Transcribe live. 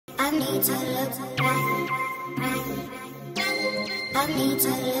I need to look right, right. I need to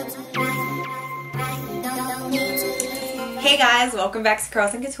look right, don't need to look. Hey guys, welcome back to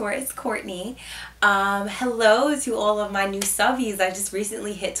Curls and Couture. It's Courtney. Hello to all of my new subbies. I just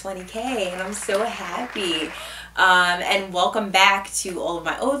recently hit 20K and I'm so happy. And welcome back to all of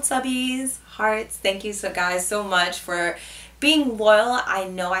my old subbies, hearts. Thank you guys so much for being loyal. I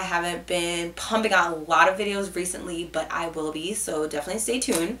know I haven't been pumping out a lot of videos recently, but I will be, so definitely stay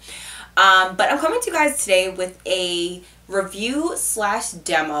tuned. But I'm coming to you guys today with a review slash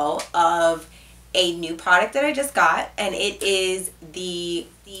demo of a new product that I just got, and it is the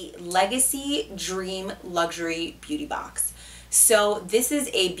Legacy Dream Luxury Beauty Box. So this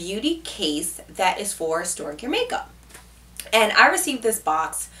is a beauty case that is for storing your makeup. And I received this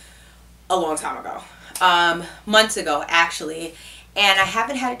box a long time ago. Months ago actually, and I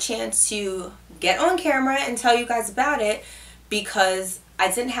haven't had a chance to get on camera and tell you guys about it because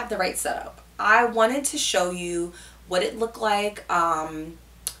I didn't have the right setup. I wanted to show you what it looked like on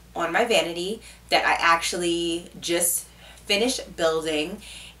my vanity that I actually just finished building,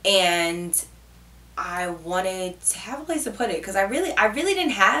 and I wanted to have a place to put it because I really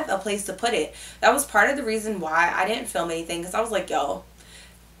didn't have a place to put it. That was part of the reason why I didn't film anything, because I was like, yo,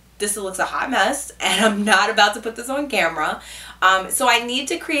 this looks a hot mess and I'm not about to put this on camera. So I need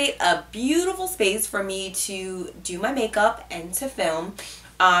to create a beautiful space for me to do my makeup and to film.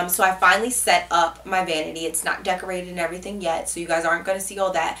 So I finally set up my vanity. It's not decorated and everything yet, so you guys aren't going to see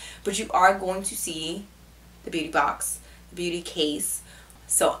all that, but you are going to see the beauty box, the beauty case.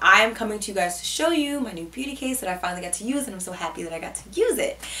 So I am coming to you guys to show you my new beauty case that I finally got to use, and I'm so happy that I got to use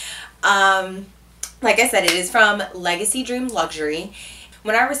it. Like I said, it is from Legacy Dream Luxury.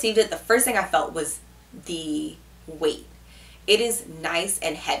 When I received it, the first thing I felt was the weight. It is nice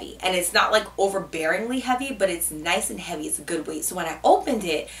and heavy, and it's not like overbearingly heavy, but it's nice and heavy. It's a good weight. So when I opened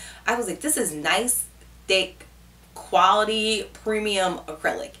it, I was like, this is nice, thick, quality, premium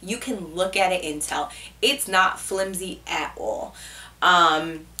acrylic. You can look at it and tell it's not flimsy at all.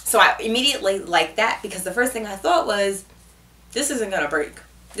 So I immediately liked that, because the first thing I thought was, this isn't gonna break.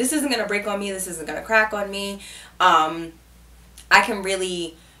 This isn't gonna break on me. This isn't gonna crack on me. I can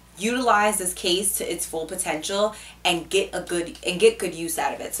really utilize this case to its full potential and get good use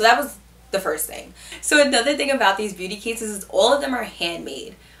out of it. So that was the first thing. So another thing about these beauty cases is all of them are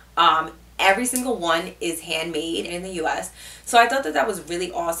handmade. Every single one is handmade in the US. So I thought that that was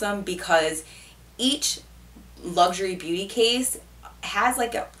really awesome, because each luxury beauty case has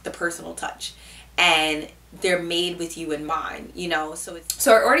like the personal touch, and they're made with you in mind, you know. So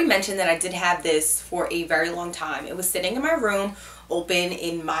I already mentioned that I did have this for a very long time. It was sitting in my room, open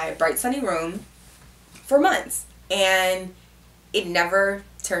in my bright sunny room for months, and it never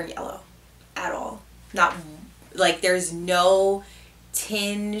turned yellow at all. Not like, there's no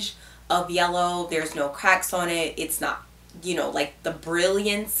tinge of yellow, there's no cracks on it. It's not, you know, like the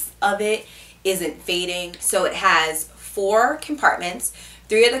brilliance of it isn't fading. So it has 4 compartments.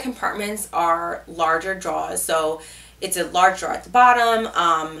 3 of the compartments are larger drawers, so it's a large drawer at the bottom,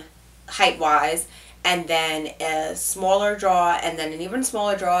 height wise, and then a smaller drawer, and then an even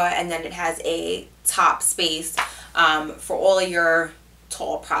smaller drawer, and then it has a top space for all of your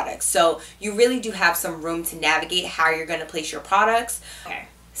tall products. So you really do have some room to navigate how you're going to place your products. Okay,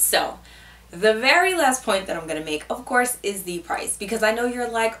 so the very last point that I'm going to make, of course, is the price. Because I know you're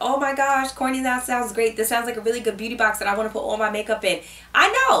like, oh my gosh, Courtney, that sounds great. This sounds like a really good beauty box that I want to put all my makeup in.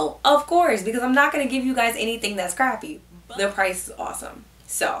 I know, of course, because I'm not going to give you guys anything that's crappy. But the price is awesome.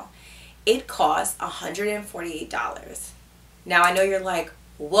 So it costs $148. Now I know you're like,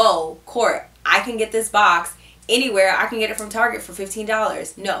 whoa, Court, I can get this box anywhere. I can get it from Target for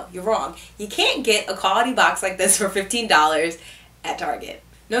 $15. No, you're wrong. You can't get a quality box like this for $15 at Target.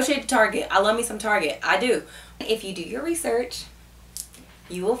 No shade to Target. I love me some Target. I do. If you do your research,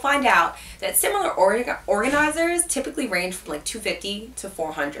 you will find out that similar organizers typically range from like $250 to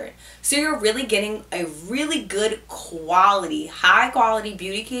 $400. So you're really getting a really good quality, high quality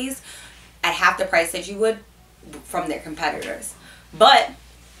beauty case at half the price that you would from their competitors. But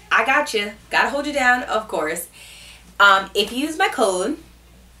I got you. Gotta hold you down, of course. If you use my code,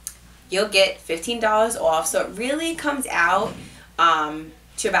 you'll get $15 off. So it really comes out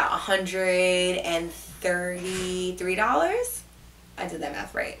to about $133. I did that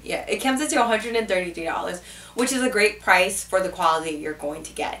math right. Yeah, it comes into $133, which is a great price for the quality you're going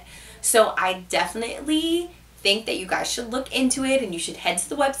to get. So I definitely think that you guys should look into it, and you should head to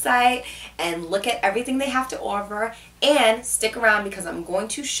the website and look at everything they have to offer, and stick around because I'm going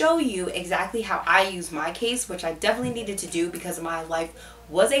to show you exactly how I use my case, which I definitely needed to do because my life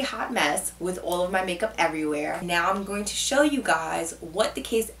was a hot mess with all of my makeup everywhere. Now I'm going to show you guys what the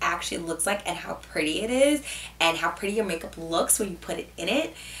case actually looks like and how pretty it is and how pretty your makeup looks when you put it in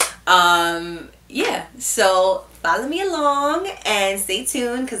it. Yeah, so follow me along and stay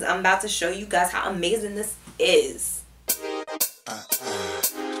tuned because I'm about to show you guys how amazing this is.